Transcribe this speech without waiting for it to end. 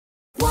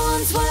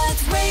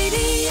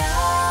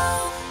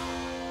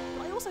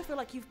feel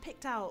like you've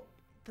picked out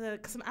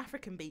some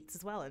African beats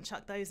as well and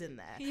chucked those in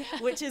there, Yeah.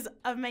 which is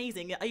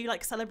amazing. Are you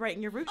like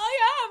celebrating your roots? I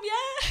am,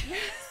 yeah.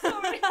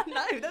 Sorry.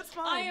 No, that's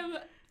fine. I am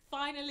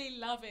finally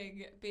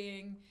loving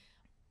being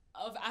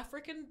of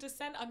African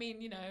descent. I mean,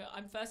 you know,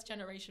 I'm first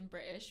generation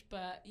British,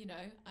 but you know,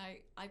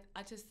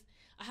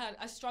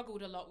 I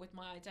struggled a lot with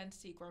my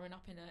identity growing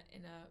up in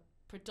a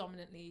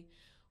predominantly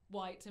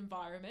white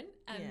environment,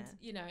 and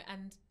you know,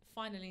 and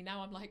finally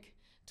now I'm like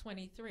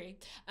 23.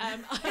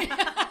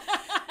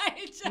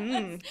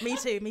 Me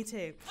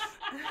too.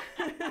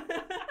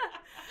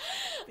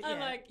 I'm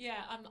like,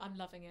 I'm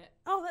loving it.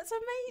 Oh, that's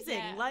amazing.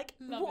 Yeah, like,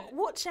 love it.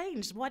 what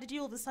changed? Why did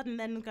you all of a sudden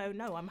then go,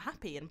 no, I'm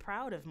happy and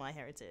proud of my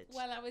heritage?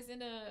 Well, I was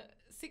in a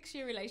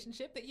 6-year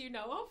relationship that you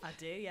know of. I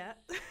do, yeah.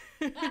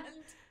 And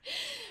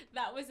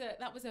that was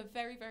a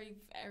very, very,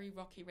 very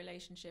rocky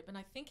relationship. And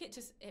I think it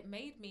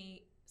made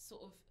me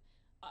sort of,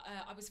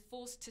 I was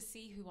forced to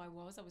see who I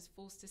was. I was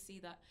forced to see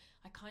that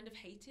I kind of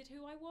hated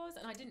who I was.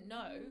 And I didn't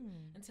know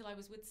until I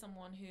was with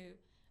someone who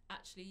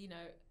actually, you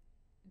know,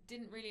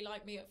 didn't really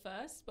like me at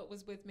first, but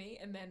was with me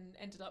and then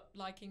ended up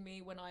liking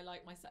me when I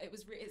liked myself.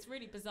 It's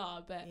really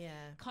bizarre, but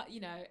you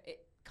know,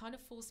 it kind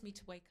of forced me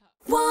to wake up.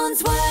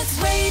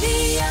 Wandsworth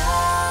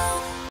Radio.